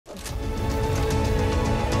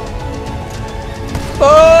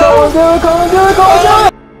Oh! Colin, do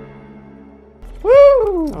it!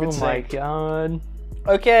 Woo! Oh my god.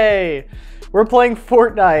 Okay, we're playing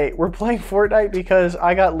Fortnite. We're playing Fortnite because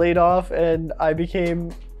I got laid off and I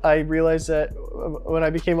realized that when I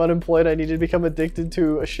became unemployed, I needed to become addicted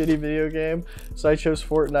to a shitty video game. So I chose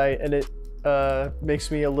Fortnite, and it makes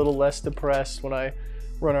me a little less depressed when I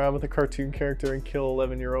run around with a cartoon character and kill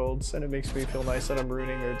 11-year-olds, and it makes me feel nice that I'm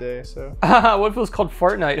ruining their day, so. What if it was called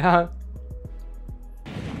Fortnite, huh?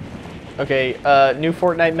 Okay, new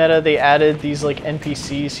Fortnite meta, they added these like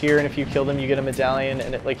NPCs here, and if you kill them, you get a medallion,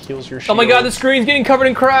 and it like heals your shield. Oh my god, the screen's getting covered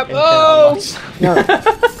in crap! Oh! No,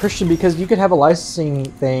 Christian, because you could have a licensing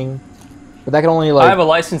thing, but that could only like... I have a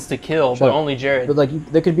license to kill, but only Jared. But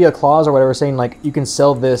like, there could be a clause or whatever saying like, you can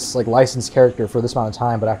sell this like licensed character for this amount of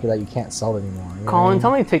time, but after that you can't sell it anymore. You know Colin, what I mean?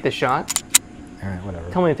 tell me to take the shot. Alright,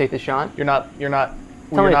 whatever. Tell me to take the shot. You're not Tell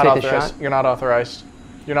me to take the shot. You're not authorized.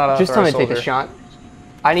 You're not authorized. Just tell me to take soldier. the shot.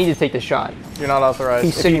 I need to take the shot. You're not authorized.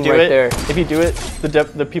 He's sitting right there. If you do it,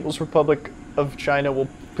 the People's Republic of China will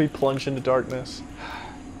be plunged into darkness.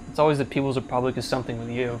 It's always the People's Republic of something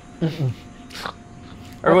with you.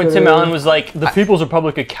 Or when Tim Allen was like, the People's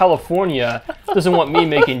Republic of California doesn't want me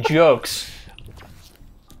making jokes.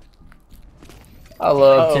 I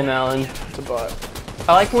love Tim Allen. It's a bot.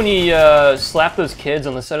 I like when he slapped those kids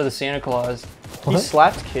on the set of the Santa Claus. He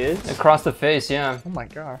slapped kids? Across the face, yeah. Oh my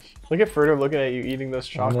gosh. Look at Frodo looking at you eating those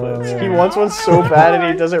chocolates. No. He wants one so bad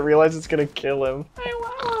and he doesn't realize it's gonna kill him.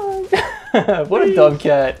 What a dumb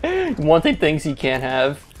cat. Wanting things he can't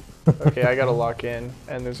have. Okay, I gotta lock in,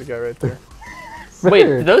 and there's a guy right there. Wait,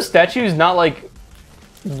 did those statues not like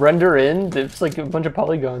render in? It's like a bunch of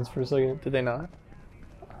polygons for a second. Did they not?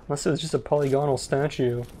 Unless it was just a polygonal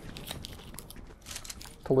statue.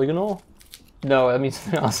 Polygonal? No, that means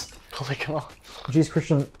something else. Polygonal. Jeez,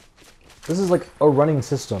 Christian, this is like a running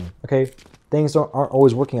system, okay? Things aren't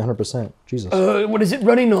always working 100%. Jesus. What is it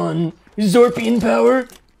running on? Zorpian power?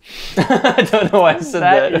 I don't know why I said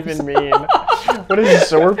that. What does that even mean? What is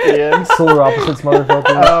Zorpian? Solar opposites, motherfucker.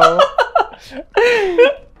 Oh.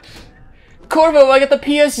 Corvo, I got the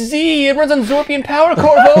PSZ. It runs on Zorpian power,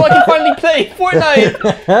 Corvo. I can finally play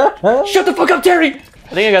Fortnite. Shut the fuck up, Terry.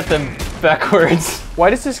 I think I got them backwards. Why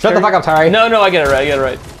does this Shut the fuck up, Terry. No, I get it right, I get it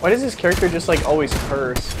right. Why does this character just like always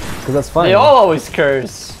curse? Because that's funny. They all always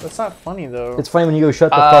curse. That's not funny though. It's funny when you go shut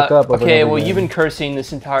the fuck up. Okay, well you've been cursing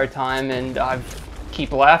this entire time and I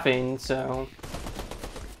keep laughing, so...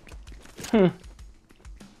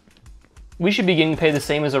 We should be getting paid the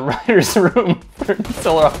same as a writer's room for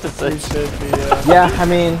solar opposites. We should be, yeah, I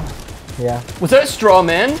mean, yeah. Was that a straw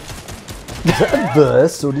man?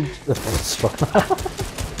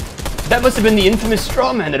 That must have been the infamous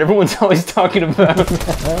straw man that everyone's always talking about.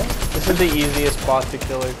 This is the easiest bot to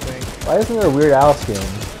kill, I think. Why isn't there a Weird Al skin?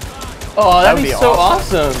 Oh, that'd be so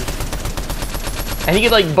awesome. And he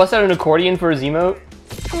could like bust out an accordion for his emote.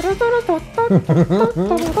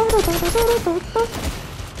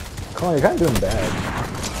 Colin, you're kind of doing bad.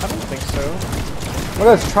 I don't think so. Look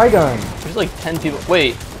at this Trigun. There's like 10 people.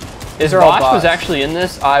 Wait, if all Bosch bots. was actually in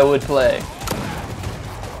this, I would play.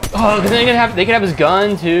 Oh, because they could have his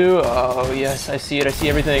gun too. Oh yes, I see it. I see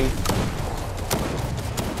everything.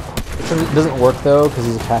 It doesn't work though because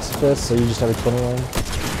he's a pacifist, so you just have a 21.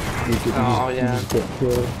 You just get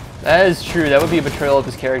killed. That is true. That would be a betrayal of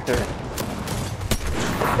his character.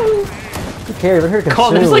 Who cares? We're here to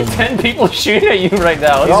Colin, there's like 10 people shooting at you right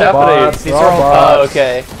now. What's happening? These are all bots. Oh,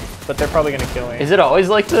 okay. But they're probably gonna kill me. Is it always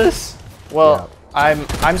like this? Well, yeah.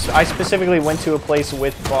 I specifically went to a place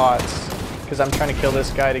with bots because I'm trying to kill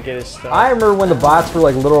this guy to get his stuff. I remember when the bots were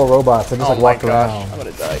like literal robots that just like walked around. I'm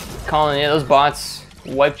gonna die. Colin, yeah, those bots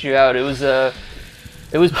wiped you out. It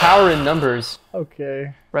was power in numbers.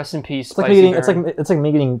 Okay. Rest in peace. It's like, it's like me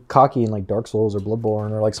getting cocky in like Dark Souls or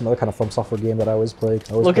Bloodborne or like some other kind of From Software game that I always play.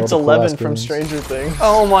 Look, it's 11 from Stranger Things.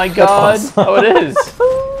 Oh my god. Awesome. Oh, it is.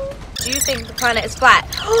 Do you think the planet is flat?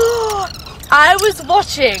 I was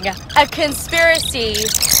watching a conspiracy.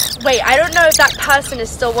 Wait, I don't know if that person is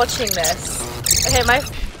still watching this. Okay,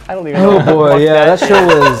 I don't even know. Oh boy, yeah, that show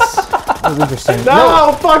was interesting.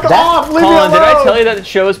 No, fuck off! Leave me alone! Colin, did I tell you that the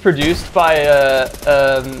show is produced by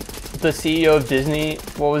the CEO of Disney?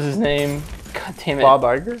 What was his name? God damn it. Bob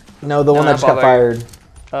Iger? No, the one that just got fired.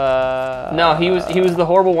 No, he was the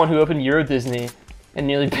horrible one who opened Euro Disney and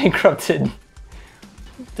nearly bankrupted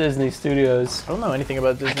Disney Studios. I don't know anything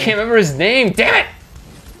about Disney. I can't remember his name. Damn it!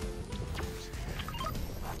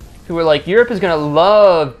 Who were like, Europe is gonna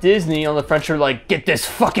love Disney. On the French were like, get this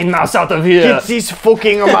fucking mouse out of here. Get this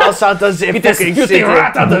fucking mouse out of the Get this fucking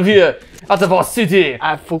rat out of here. Out of our city.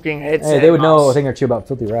 I fucking hate Hey, they would know a thing or two about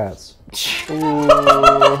filthy rats. Ooh,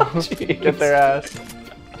 get their ass.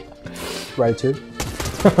 Gratitude.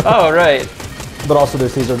 Oh, right. But also their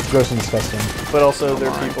thieves are gross and disgusting. But also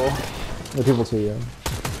they're people. They're people too, yeah.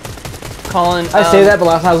 Colin, I say that, but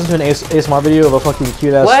last time I listened to an ASMR video of a fucking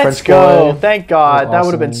cute ass Let's French go. boy. Thank God. That That was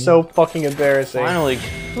would have been awesome. so fucking embarrassing.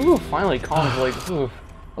 finally, Colin's like, ooh.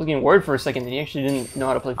 I was getting worried for a second that he actually didn't know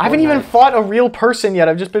how to play Fortnite. I haven't even fought a real person yet.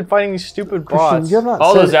 I've just been fighting these stupid Christian, bots. you have not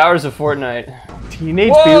all said those hours of Fortnite.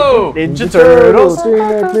 Teenage Whoa! Mutant Ninja Turtles. You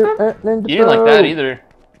didn't like that either.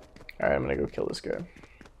 Alright, I'm gonna go kill this guy.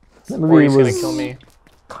 That Or movie he's was gonna kill me.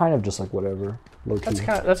 kind of just like whatever. Low key.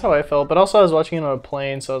 That's how I felt. But also I was watching it on a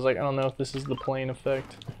plane, so I was like, I don't know if this is the plane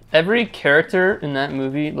effect. Every character in that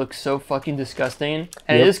movie looks so fucking disgusting,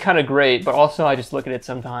 and Yep. it is kind of great. But also, I just look at it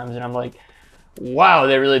sometimes, and I'm like, wow,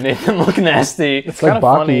 they really made them look nasty. It's like kind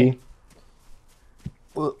of funny.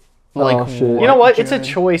 Baki. Like, Oh, shit. You know what? It's a Jared?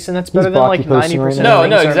 choice, and that's better than Baki like posting 90% right of now. No,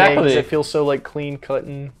 no, things are made, 'cause exactly. It feels so like clean cut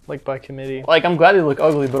and like by committee. Like, I'm glad they look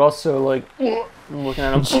ugly, but also like, I'm looking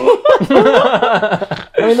at them. I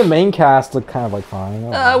mean, the main cast looked kind of like fine.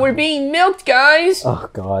 We're being milked, guys. Oh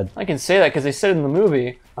god. I can say that because they said it in the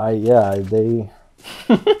movie. They.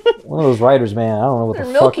 One of those writers, man. I don't know what They're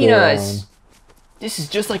the fuck milking they're us. This is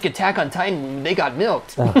just like Attack on Titan when they got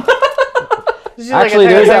milked. Actually,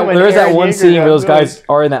 there's that one scene where those guys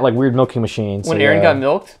are in that like weird milking machine. When so, Aaron yeah. got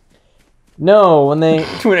milked? No, when they.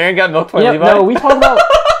 When Aaron got milked by Yeah, Levi? no, we talked about.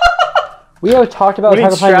 We have talked about when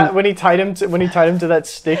Attack on Titan. when he tied him to that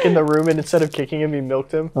stick in the room, and instead of kicking him, he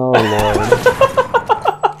milked him. Oh lord.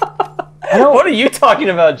 What are you talking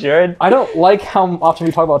about, Jared? I don't like how often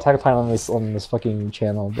we talk about Attack on Titan on this fucking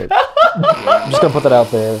channel, but I'm just gonna put that out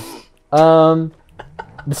there.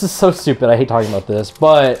 This is so stupid. I hate talking about this,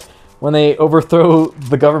 but when they overthrow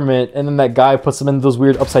the government and then that guy puts them in those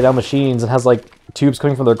weird upside down machines and has like tubes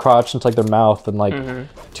coming from their crotch into like their mouth and like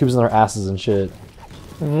tubes in their asses and shit.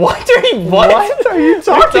 What are you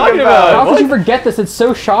talking about? How could you forget this? It's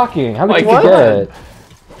so shocking. How could Like, you what? forget?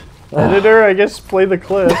 Editor, I guess play the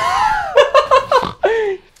clip.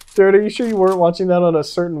 Dude, are you sure you weren't watching that on a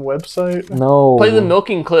certain website? No. Play the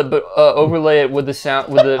milking clip, but overlay it with the sound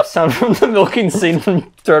from the milking scene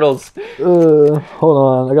from Turtles. Hold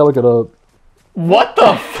on. I gotta look it up. What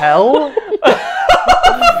the hell?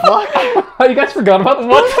 Oh, you guys forgot about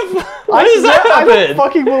What the fuck? What does that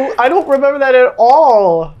happen? I don't remember that at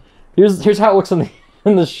all. Here's how it looks in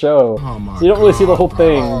the show. So you don't really see the whole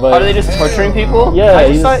thing, but Are they just torturing people? yeah, I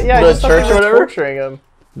he's, just thought, yeah, I the just thought church they or were whatever? torturing him.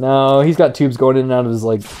 no, he's got tubes going in and out of his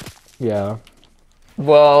like, yeah.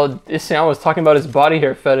 Well, Isam was talking about his body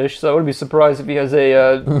hair fetish, so I wouldn't be surprised if he has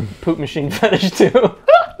a poop machine fetish too.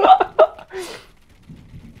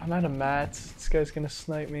 I'm out of mats. This guy's gonna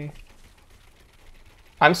snipe me.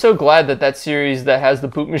 I'm so glad that series that has the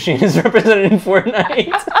poop machine is represented in Fortnite.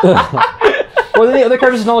 Well, then the other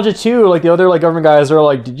characters acknowledge it too. Like the other like government guys are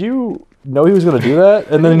like, "Did you know he was gonna do that?"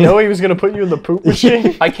 And then You know he was gonna put you in the poop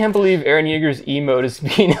machine? I can't believe Aaron Yeager's emote is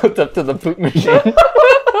being hooked up to the poop machine.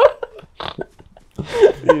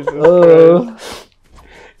 Jesus Christ.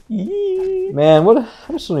 man, what?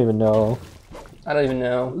 I just don't even know. I don't even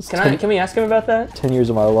know. Can we ask him about that? 10 years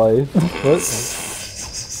of my life. What?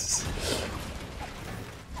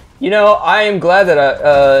 You know, I am glad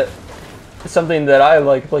that something that I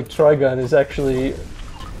like Trigun is actually,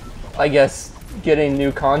 I guess, getting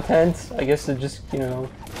new content. I guess it just, you know,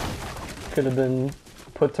 could have been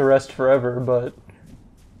put to rest forever, but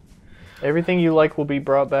Everything you like will be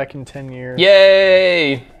brought back in 10 years.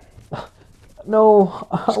 yay! No,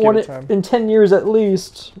 I give want it it time. in 10 years at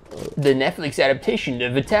least. The Netflix adaptation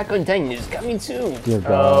of Attack on Titan is coming soon. Dear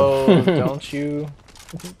God. Oh,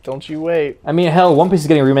 don't you wait. I mean, hell, One Piece is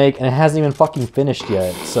getting a remake and it hasn't even fucking finished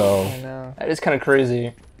yet. So I know. That is kind of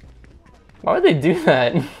crazy. Why would they do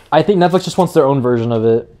that? I think Netflix just wants their own version of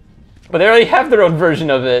it, But they already have their own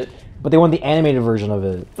version of it. but they want the animated version of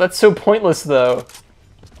it. That's so pointless, though.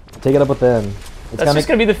 Take it up with them. It's That's gonna just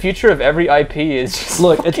gonna be the future of every IP. Is just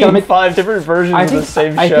Look, it's fucking gonna make- 5 different versions I of think the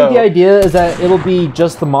same I show. think the idea is that it'll be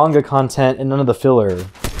just the manga content and none of the filler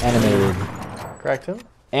animated, Correct him?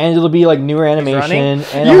 and it'll be like newer animation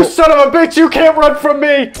and You son of a bitch! You can't run from me!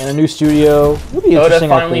 and a new studio. It'll be Oda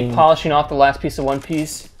interesting. I finally think. polishing off the last piece of One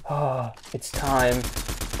Piece. Oh, it's time.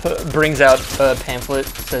 Brings out a pamphlet,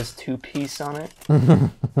 says 2 Piece on it.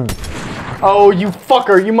 Oh, you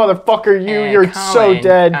fucker! You motherfucker! You're so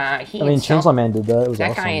dead. I mean, Chainsaw Man did that. It was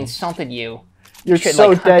That awesome. guy insulted you. You're You should so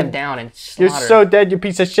like hunt him dead. down and You're slaughter. so dead, you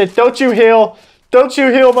piece of shit. Don't you heal! Don't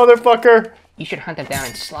you heal, motherfucker! You should hunt them down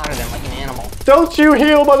and slaughter them like an animal. Don't you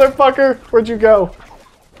heal, motherfucker! Where'd you go?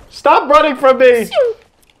 Stop running from me!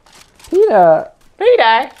 Peter.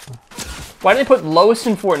 Peter. Why did they put Lois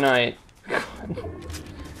in Fortnite?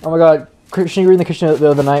 Oh my god. Christian, you were in the kitchen the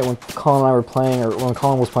other night when Colin and I were playing, or when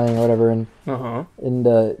Colin was playing or whatever, and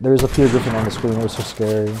there was a Peter Griffin on the screen. It was so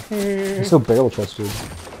scary. He's so barrel chested.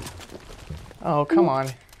 Oh, come on.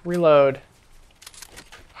 Reload.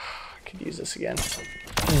 I could use this again.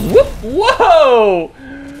 Whoop! Whoa!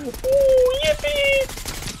 Ooh,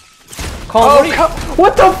 yippee! Colin,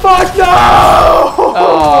 what the fuck? No!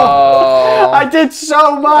 Oh. I did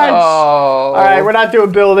so much! Oh. Alright, we're not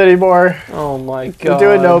doing build anymore. Oh my god. We're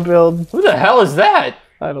doing no build. Who the hell is that?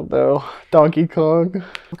 I don't know. Donkey Kong.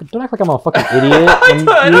 Don't act like I'm a fucking idiot. And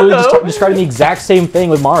I you don't really just know. describing the exact same thing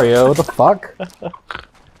with Mario. What the fuck?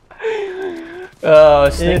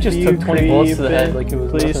 Snake just took 20 bullets to the head like it was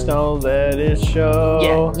Please nothing. don't let it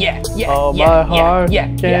show. Yeah. Oh, my heart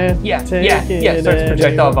can't take it Starts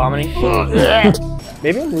projectile anymore. vomiting.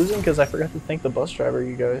 Maybe I'm losing because I forgot to thank the bus driver,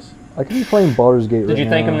 you guys. I could be playing Baldur's Gate right now. Did you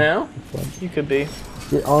thank him now? You could be.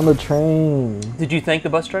 Get on the train. Did you thank the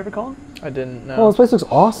bus driver, Colin? I didn't know. Oh, this place looks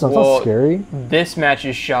awesome. It's Well, not scary. This match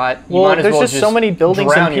is shot. You Well, might as there's well just so many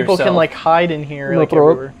buildings drown and people can yourself. like hide in here I'm gonna like throw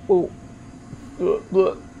everywhere. up.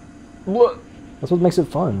 Oh, that's what makes it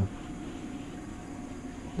fun.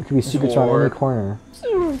 There could be secrets around every corner.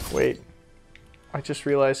 Wait. I just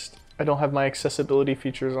realized I don't have my accessibility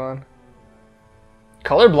features on.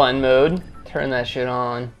 Colorblind mode. Turn that shit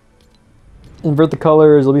on. Invert the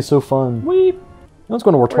colors. It'll be so fun. Weep. No one's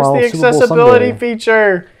going to work Where's tomorrow. the Super Bowl accessibility Sunday.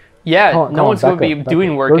 feature? Yeah, Come on, no one's back going to be up, back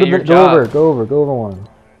doing up. work Go at to your the- job. Go over one.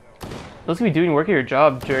 No one's going to be doing work at your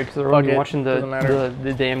job, Jared, because they're only Fuck it, watching doesn't matter.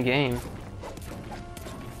 the damn game.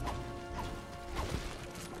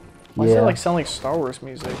 Why does it like sound like Star Wars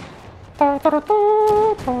music? Oh,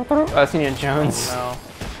 that's Indiana Jones. No.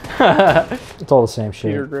 It's all the same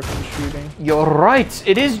shit. Peter Griffin shooting. You're right.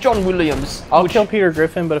 It is John Williams. I'll kill Peter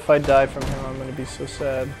Griffin, but if I die from him, I'm gonna be so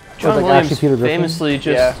sad. John like Williams actually Peter Griffin? famously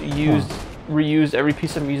just Yeah. reused every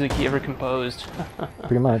piece of music he ever composed.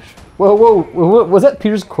 Pretty much. Whoa, was that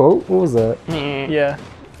Peter's quote? What was that? Yeah.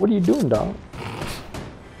 What are you doing, dog?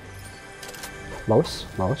 Lois?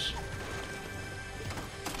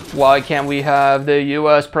 Why can't we have the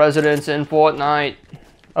U.S. presidents in Fortnite?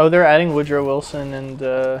 Oh, they're adding Woodrow Wilson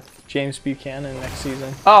and James Buchanan next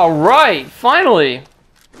season. All right, finally.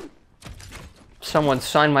 Someone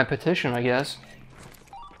signed my petition, I guess.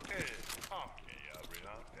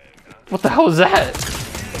 What the hell is that?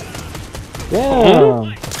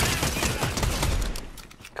 Damn.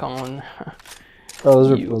 Colin. Oh,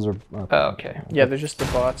 those You- are. Okay. Oh, okay. Yeah, they're just the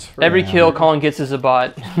bots. For Every kill Colin gets is a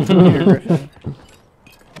bot. Peter Griffin.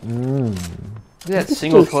 Mm. That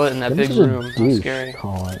single toilet in that You're big such a room. How douche, scary.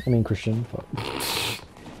 Colin. I mean Christian. Fuck.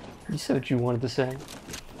 You said what you wanted to say.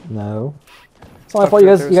 No. It's not my fault. You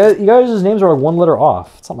guys' names are like one letter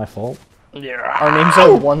off. It's not my fault. Yeah. Our names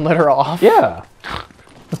are one letter off. Yeah.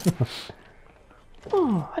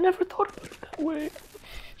 Oh, I never thought about it that way.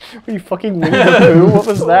 Are you fucking Winnie the Pooh? What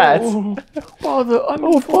was that? Father, I'm in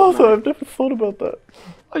Oh, father, Fortnite. I've never thought about that.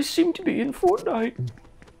 I seem to be in Fortnite.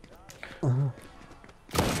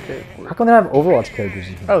 Okay. How come they have Overwatch characters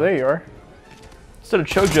in here? Oh, there you are. Instead of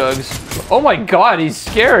choke jugs. Oh my god, he's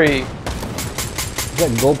scary. He's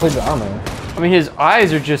got gold-plated armor. I mean, his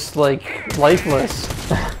eyes are just like lifeless.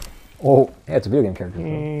 Oh, yeah, it's a video game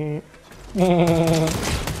character.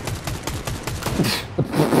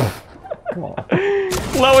 Come on.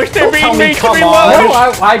 Lois, they're being mean to me, No,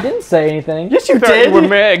 Lois. I didn't say anything. Yes, you Sorry, did. we're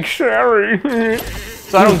Meg, sorry.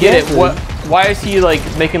 So I don't get it. What? Why is he like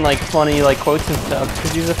making like funny like quotes and stuff?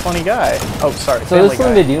 Because he's a funny guy. Oh, sorry. So this is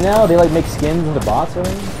something they do now? They like make skins into bots or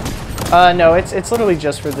anything? No, it's literally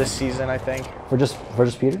just for this season, I think. For just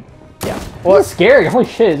Peter? Yeah. Well, it's scary. Holy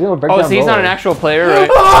shit, he's gonna break Oh, down so he's not an doors. actual player, right?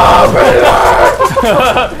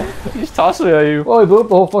 He's tossing it at you. Oh, he blew up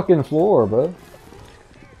the whole fucking floor, bro.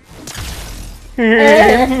 How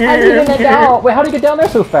did you get that down? Wait, how did he get down there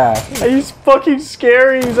so fast? He's fucking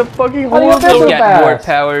scary. He's a fucking How do you horrible. get He's so got fast? more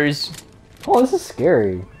powers. Oh, this is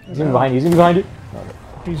scary. He's gonna be behind you. He's gonna be behind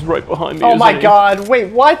you. He's right behind me. Oh isn't my he? god.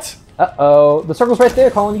 Wait, what? Uh-oh. The circle's right there,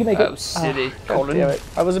 Colin. You can make Oh, it. silly. God Colin. damn it.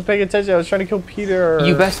 I wasn't paying attention. I was trying to kill Peter.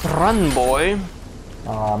 You best run, boy.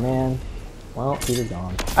 Aw, man. Well, Peter's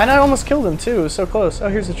gone. And I almost killed him too. It was so close. Oh,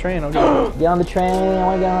 here's the train. I'll go. Get on the train. I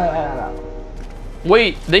wanna get on it.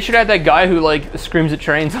 Wait, they should add that guy who like screams at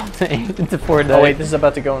trains all day into Fortnite. Oh wait, this is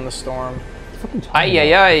about to go in the storm. Ay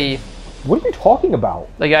ay ay. What are you talking about?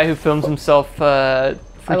 The guy who films himself freaking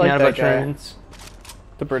like out that about guy. trains.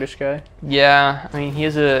 The British guy. Yeah, I mean he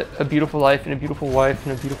has a beautiful life and a beautiful wife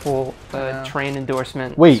and a beautiful Yeah. train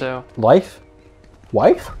endorsement. Wait, So. life?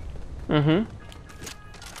 Wife? Mm-hmm.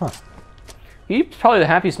 Huh. He's probably the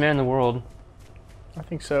happiest man in the world. I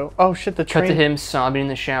think so. Oh shit, the train. Cut to him sobbing in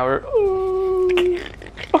the shower.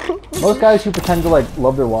 Most guys who pretend to like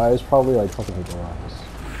love their wives probably like fucking hate their wives.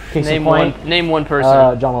 Case in point, Name one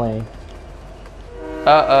person. John Mulaney.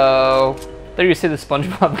 Uh-oh. I thought you were going to say the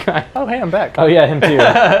SpongeBob guy. Oh hey, I'm back. Oh yeah, him too.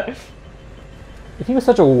 If he was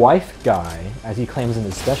such a wife guy, as he claims in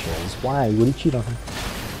his specials, why would he cheat on him?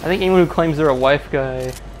 I think anyone who claims they're a wife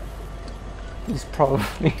guy is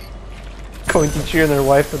probably going to cheer on their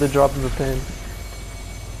wife at the drop of a pin.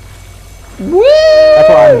 Woo! That's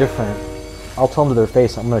why I'm different. I'll tell them to their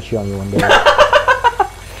face, I'm gonna cheat on you one day.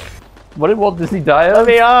 What did Walt Disney die Let of?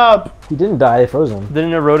 me up. He didn't die, they froze him.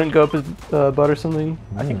 Didn't a rodent go up his butt or something?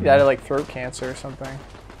 I think he had like throat cancer or something.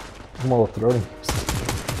 More throating.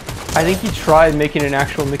 I think he tried making an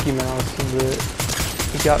actual Mickey Mouse and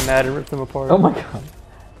he got mad and ripped them apart. Oh my god.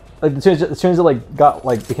 Like as soon as it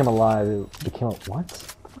like became alive, it became a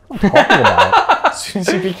what? What am I talking about? As soon as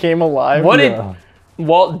he became alive. What did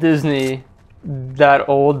Walt Disney, that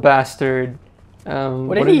old bastard,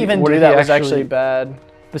 what did he even do that was actually bad?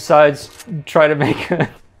 Besides try to make a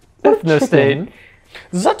ethno state.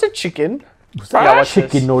 Is that a chicken? Yeah, watch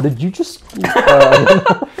chicken, or did you just...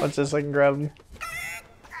 Watch this, I can grab him.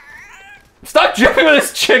 Stop jumping with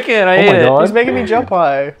this chicken, I hate it. He's making me jump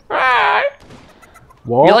high.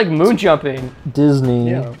 Walt You're like moon jumping.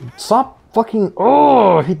 Disney. Yeah. Stop fucking...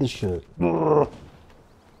 Oh, I hate this shit. There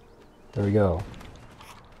we go.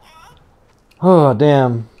 Oh,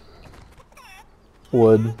 damn.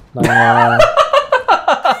 Wood. Not gonna lie.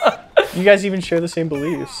 You guys even share the same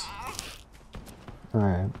beliefs.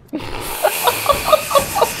 Alright.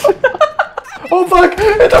 Oh fuck!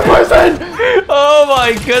 It's a person! Oh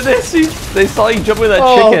my goodness, they saw you jump with that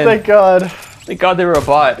chicken. Oh, thank god. Thank god they were a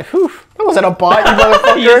bot. Whew. That wasn't a bot, you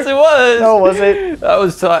motherfucker. Yes, it was. No, was it? That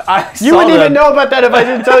was... You wouldn't even know about that if I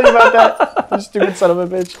didn't tell you about that. You stupid son of a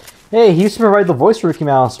bitch. Hey, he used to provide the voice for Mickey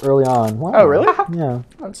Mouse early on. Wow. Oh, really? Yeah.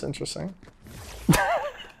 That's interesting.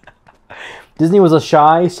 Disney was a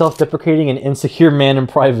shy, self-deprecating, and insecure man in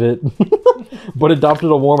private, but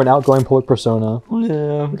adopted a warm and outgoing public persona.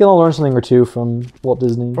 Yeah. We can all learn something or two from Walt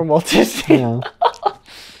Disney. From Walt Disney? Yeah.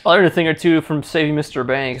 I learned a thing or two from Saving Mr.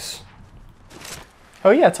 Banks.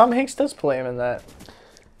 Oh yeah, Tom Hanks does play him in that.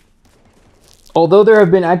 Although there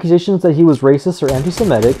have been accusations that he was racist or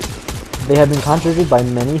anti-Semitic, they have been contradicted by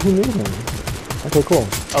many who knew him. Okay, cool.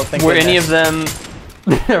 Oh, thank Were goodness. any of them...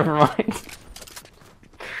 Never mind.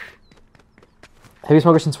 Heavy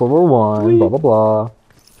smoker since World War One. Blah blah blah.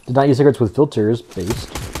 Did not use cigarettes with filters. Based.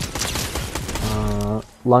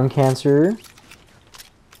 Lung cancer.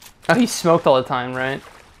 Oh, he smoked all the time, right?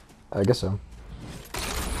 I guess so.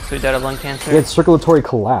 So he died of lung cancer? He had circulatory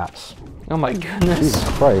collapse. Oh my goodness. Jesus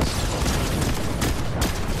Christ.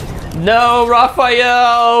 No,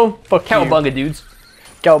 Raphael! Fuck you. Cowabunga, dudes.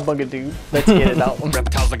 Cowabunga dude. Let's get it out.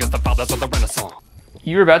 Reptiles against the fathers of the Renaissance.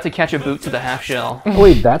 You were about to catch a boot to the half shell. Oh,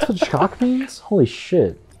 wait, that's what shock means? Holy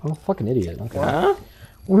shit. I'm a fucking idiot. Okay. Huh?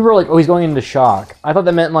 We were like, oh, he's going into shock. I thought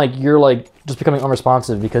that meant like you're like just becoming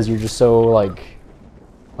unresponsive because you're just so like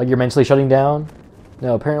you're mentally shutting down.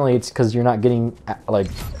 No, apparently it's because you're not getting like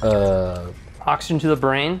Oxygen to the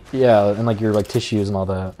brain? yeah, and like your like tissues and all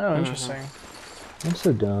that. Oh, interesting. I'm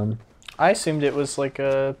so dumb. I assumed it was like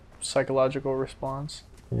a psychological response.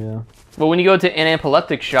 Yeah. Well, when you go to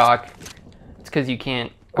anaphylactic shock, it's because you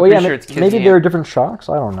can't... I'm Well, yeah, pretty sure it's 'cause maybe you there are different shocks.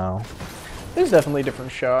 I don't know. There's definitely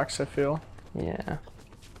different shocks, I feel. Yeah.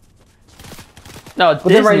 No, But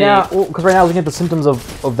then right now, because right now looking at the symptoms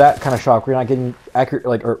of that kind of shock, we're not getting accurate,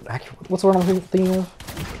 like, or accurate. What's the word I'm thinking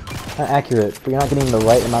of? Not accurate, but you're not getting the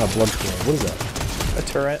right amount of blood flow. What is that? A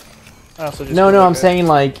turret. I also just No, feel no, like I'm saying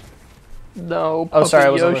like. No. Oh, sorry, I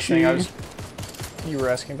Papa wasn't Yoshi. listening. You were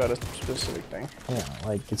asking about a specific thing. Yeah,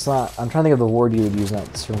 like it's not. I'm trying to think of the word you would use in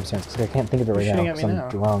that circumstance because I can't think of it right You're now shooting at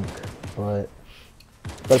because me I'm now. drunk. But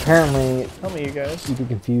apparently Help me, you guys. you'd be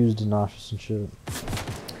confused and nauseous and shit.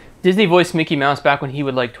 Disney voiced Mickey Mouse back when he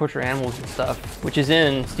would like torture animals and stuff, which is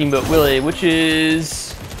in Steamboat Willie, which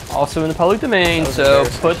is also in the public domain. was So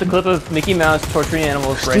embarrassing. put the clip of Mickey Mouse torturing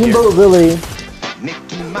animals right here. Steamboat Willie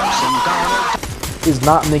Mickey Mouse and Donald. is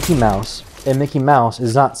not Mickey Mouse, and Mickey Mouse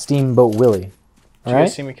is not Steamboat Willie. Did All you guys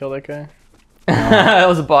right. see me kill that guy? That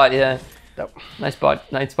was a bot, yeah. Nope. Nice bot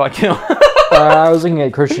kill. I was looking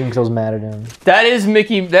at Christian because I was mad at him. That is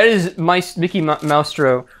Mickey Moustro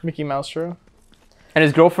Mickey Moustro? and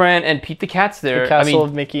his girlfriend and Pete the cat's there. The castle I mean,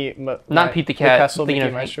 of Mickey... not Pete the cat, The castle of thinking Mickey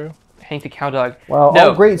of Maestro? Hank the cowdog. Well, No.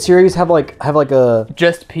 all great series have like a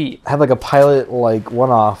Just Pete. pilot like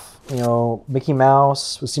one-off. You know, Mickey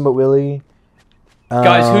Mouse with Steamboat Willie.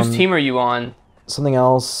 Guys, whose team are you on? Something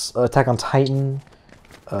else. Attack on Titan.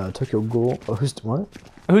 Tokyo Ghoul. Oh, who's what?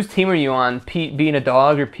 Whose team are you on? Pete being a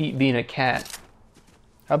dog or Pete being a cat?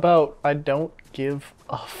 How about I don't give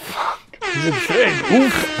a fuck? He's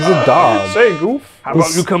a dog. Say, goof. How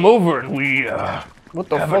about you come over and we What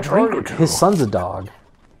the have a fuck? drink or two? His son's a dog.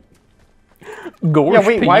 Gorge Yeah,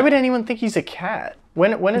 wait. Pete. Why would anyone think he's a cat?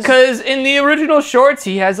 When is? Because in the original shorts,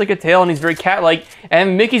 he has like a tail and he's very cat-like,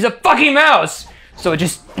 and Mickey's a fucking mouse. So it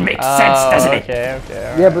just makes sense, doesn't it? Okay.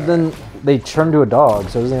 All right. Yeah, but then they turned to a dog,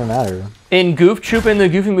 so it doesn't even matter. In Goof Troop in the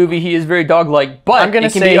Goofy movie, he is very dog-like, but I'm gonna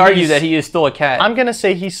it can say be argued he's- that he is still a cat. I'm gonna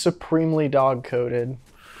say he's supremely dog-coded.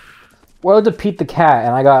 Well, to Pete the cat,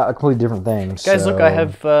 and I got a completely different thing. Guys, look, I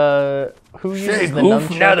have who uses Hey, the Goof,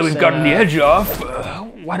 nunchucks? now that we've gotten the and, edge off,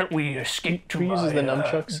 why don't we escape to who uses the my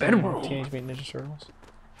nunchucks? in bedroom? Teenage Mutant Ninja Turtles.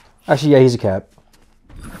 Actually, yeah, he's a cat.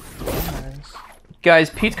 Nice. Guys,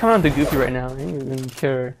 Pete's coming on to Goofy right now. I don't even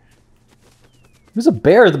care. He was a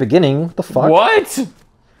bear at the beginning. What the fuck? What? That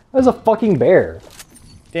was a fucking bear.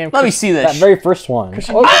 Damn. Let me see That this. very first one.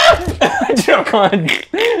 Joke on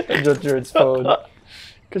Jared's phone.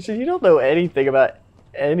 Because you don't know anything about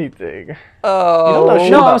anything. Oh. You don't know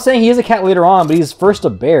shit No, about. I'm saying he's a cat later on, but he's first a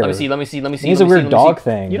bear. Let me see. He's a weird dog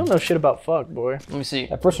thing. You don't know shit about fuck, boy. Let me see.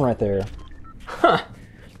 That first one right there.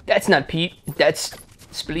 That's not Pete. That's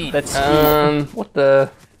Spleet. That's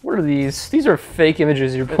What are these? These are fake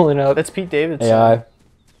images you're pulling up. That's Pete Davidson. AI.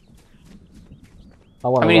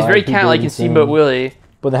 I mean, he's very cat-like in Steamboat Willie.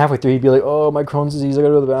 But then halfway through, he'd be like, "Oh, my Crohn's disease. I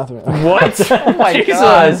gotta go to the bathroom." What? Oh my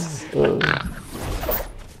Jesus.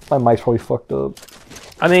 My mic's probably fucked up.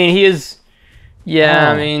 I mean, he is. Yeah,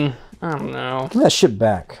 Oh. I mean, I don't know. Give me that shit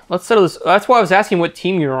back, Let's settle this. That's why I was asking what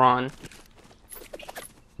team you were on.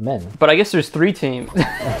 men. But I guess there's 3 teams.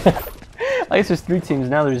 I guess there's 3 teams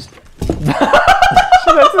now. There's.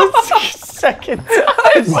 Second.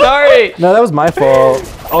 I'm sorry. No, that was my fault.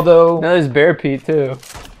 Although, Now there's Bear Pete too.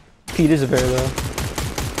 Pete is a bear though.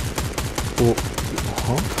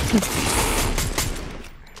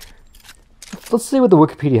 let's see what the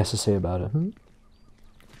Wikipedia has to say about it.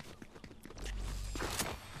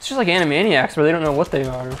 It's just like Animaniacs where they don't know what they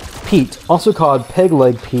are. Pete, also called Peg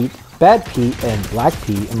Leg Pete, Bad Pete, and Black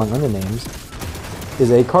Pete, among other names, is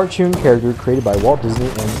a cartoon character created by Walt Disney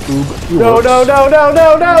and Oob No. of the Walt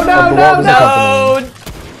Disney Company. No!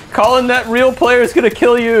 Calling that real player is gonna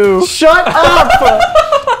kill you. Shut up!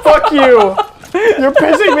 Fuck you! You're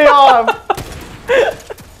pissing me off.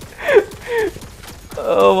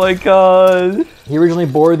 Oh my god. He originally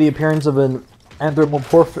bore the appearance of an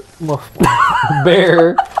anthropomorphic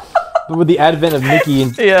bear, but with the advent of Mickey in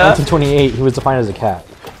 1928, he was defined as a cat.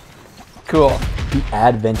 Cool. The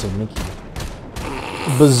advent of Mickey.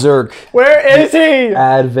 Berserk. Where is he?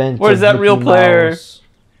 Advent. Where's of that Mickey real player? Mouse.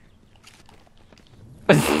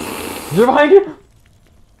 Is there behind you?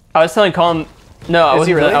 I was telling Colin. No, I Is wasn't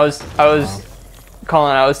he really? I was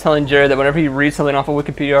Colin. I was telling Jared that whenever he reads something off a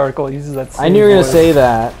Wikipedia article, he uses that. I knew you were gonna say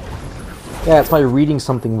that. Yeah, it's my reading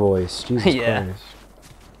something voice. Jesus Yeah. Christ.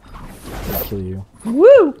 I'm gonna kill you.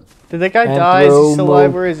 Woo! Did that guy die? Is he still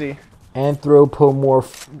alive? Where is he?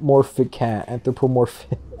 Anthropomorphic cat.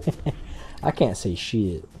 Anthropomorphic. I can't say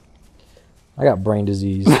shit. I got brain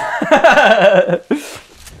disease.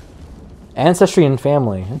 Ancestry and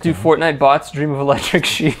family. Okay. Do Fortnite bots dream of electric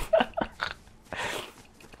sheep?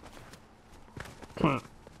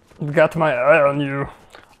 Got my eye on you.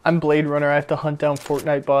 I'm Blade Runner. I have to hunt down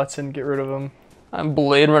Fortnite bots and get rid of them. I'm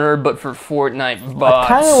Blade Runner, but for Fortnite I bots.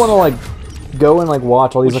 kind of want to like go and like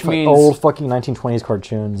watch all these Which like, means- old fucking 1920s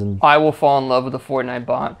cartoons and I will fall in love with a Fortnite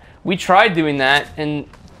bot. We tried doing that, and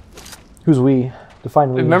who's we?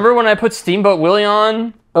 Define we. remember when I put Steamboat Willie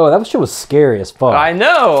on? Oh, that shit was scary as fuck. I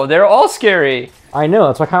know, they're all scary. I know.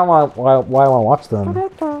 That's why I kind of want why I want to watch them.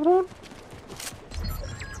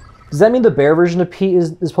 Does that mean the bear version of Pete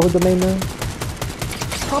is public domain now?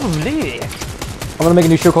 Probably. I'm gonna make a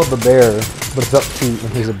new show called The Bear, but it's about Pete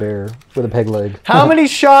and he's a bear with a peg leg. How many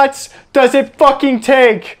shots does it fucking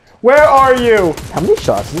take? Where are you? How many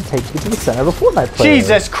shots does it take to get to the center of a Fortnite player?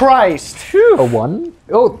 Jesus Christ! A 1?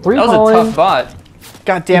 Oh, 3 That was calling. a tough bot.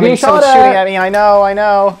 God damn You're it! being Someone's shot shooting at. at me. I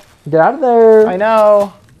know. Get out of there. I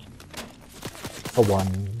know. A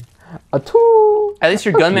 1. A 2. At least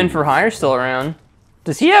your gunman for hire still around.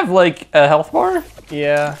 Does he have like a health bar?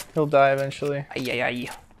 Yeah, he'll die eventually. Ay, ay, ay.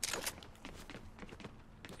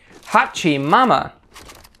 Hachi mama.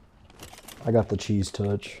 I got the cheese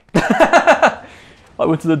touch. I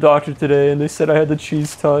went to the doctor today and they said I had the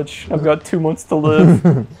cheese touch. I've got 2 months to live.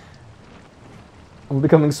 I'm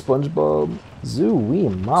becoming SpongeBob. Zoo-wee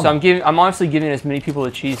mama. So I'm honestly giving as many people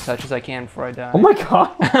the cheese touch as I can before I die. Oh my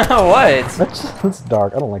god. What? That's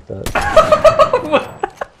dark. I don't like that.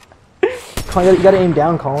 Colin, you gotta aim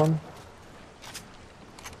down, Colin.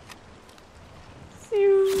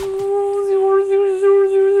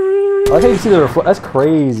 I like how you see the reflect. That's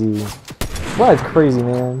crazy. Wow, that's crazy,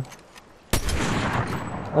 man.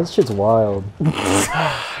 That shit's wild.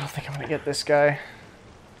 I don't think I'm gonna get this guy.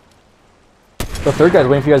 The third guy's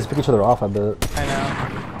waiting for you guys to pick each other off, I bet. I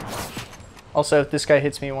know. Also, if this guy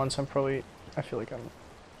hits me once, I feel like I'm...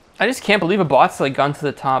 I just can't believe a bot's like gone to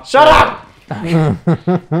the top. Shut up!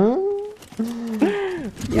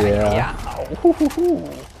 Yeah.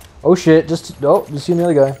 Oh shit, just see the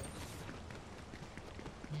other guy.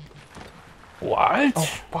 What? Oh,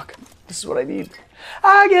 fuck. This is what I need.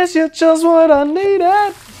 I guess you're just what I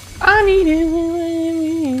needed. I need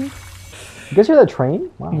it. You guys hear that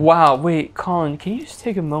train? Wow. Wow, wait, Colin, can you just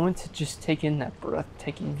take a moment to just take in that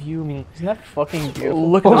breathtaking view? I mean, Isn't that fucking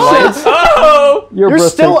beautiful? look at the lights. Oh! You're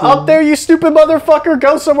still up there, you stupid motherfucker.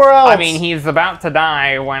 Go somewhere else. I mean, he's about to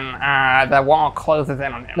die when the wall closes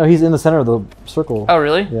in on him. No, he's in the center of the circle. Oh,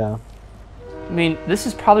 really? Yeah. I mean, this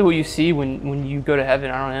is probably what you see when you go to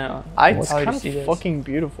heaven. I don't know. It's Probably kind to see of this. fucking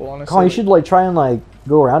beautiful, honestly. Colin, you should like try and like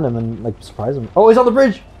go around him and like surprise him. Oh, he's on the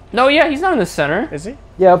bridge. No, yeah, he's not in the center. Is he?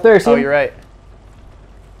 Yeah, up there. See Oh, him? you're right.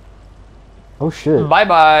 Oh shit.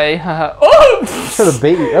 Bye-bye. Oh! Try to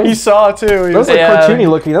bait you. That He was, saw too. He that was was like Yeah, cartoony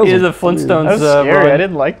looking. That was he is a weird. Flintstones. That was scary. villain. I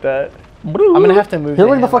didn't like that. I'm gonna have to move. He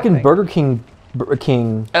looked like to the him, I fucking think. Burger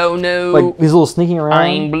King. Oh no! Like he's a little sneaking around.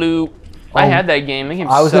 I'm blue. I had that game. That game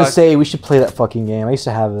I was gonna sucked. say we should play that fucking game. I used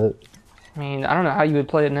to have it. I mean, I don't know how you would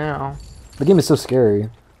play it now. The game is so scary.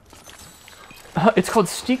 It's called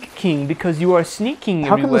Sneak King because you are sneaking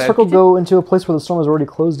How can everywhere. the circle go into a place where the storm is already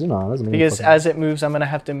closed in on? That doesn't make any Because fucking- as it moves, I'm gonna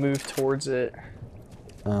have to move towards it.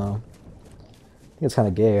 Oh. I think it's kind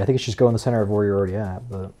of gay. I think it should just go in the center of where you're already at.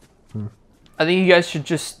 But I think you guys should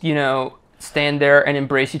just, stand there and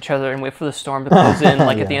embrace each other and wait for the storm to close in,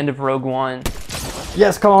 like at the Yeah. end of Rogue One.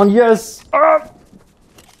 yes, Colin, yes. Now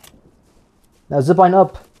zipline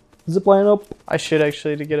up. Zipline up. I should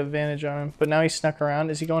actually to get advantage on him, but now he snuck around.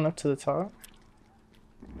 Is he going up to the top?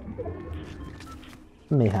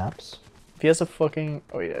 Mayhaps. If he has a fucking...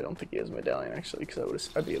 Oh yeah, I don't think he has a medallion actually, because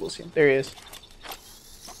I'd be able to see him. There he is.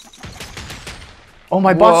 Oh,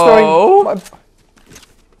 my bot's Whoa. throwing...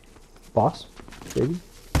 Boss. Baby.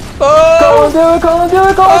 Oh! Colin, do it! Colin, do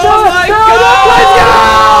it! Colin, do Oh it! my Do God!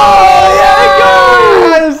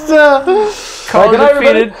 it! Yes! Colin Good night,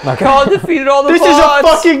 defeated. everybody. Okay. Colin defeated all the This is a bots.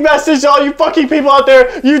 fucking message to all you fucking people out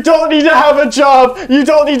there. You don't need to have a job. You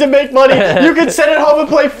don't need to make money. You can sit at home and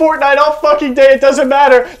play Fortnite all fucking day. It doesn't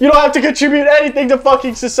matter. You don't have to contribute anything to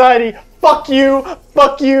fucking society. Fuck you.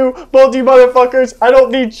 Fuck you. Both you motherfuckers. I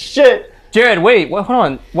don't need shit. Jared, wait, hold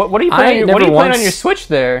on. What are you I playing? What are you never playing on once- your Switch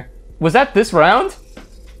there? Was that this round?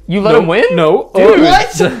 You let him win? No. Dude.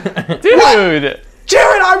 What? Dude.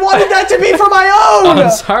 Jared, I wanted that to be for my own. I'm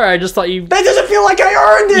sorry, I just thought you That doesn't feel like I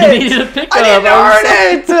earned it. needed to pick I didn't earn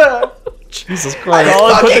it. Jesus I Christ. didn't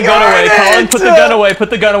Colin, put the fucking gun away. earn Colin, it. put the gun away. Put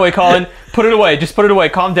the gun away, Colin. Put it away. Just put it away.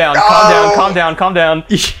 Calm down. Calm down. Calm down. Calm down.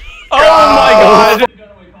 Oh my God.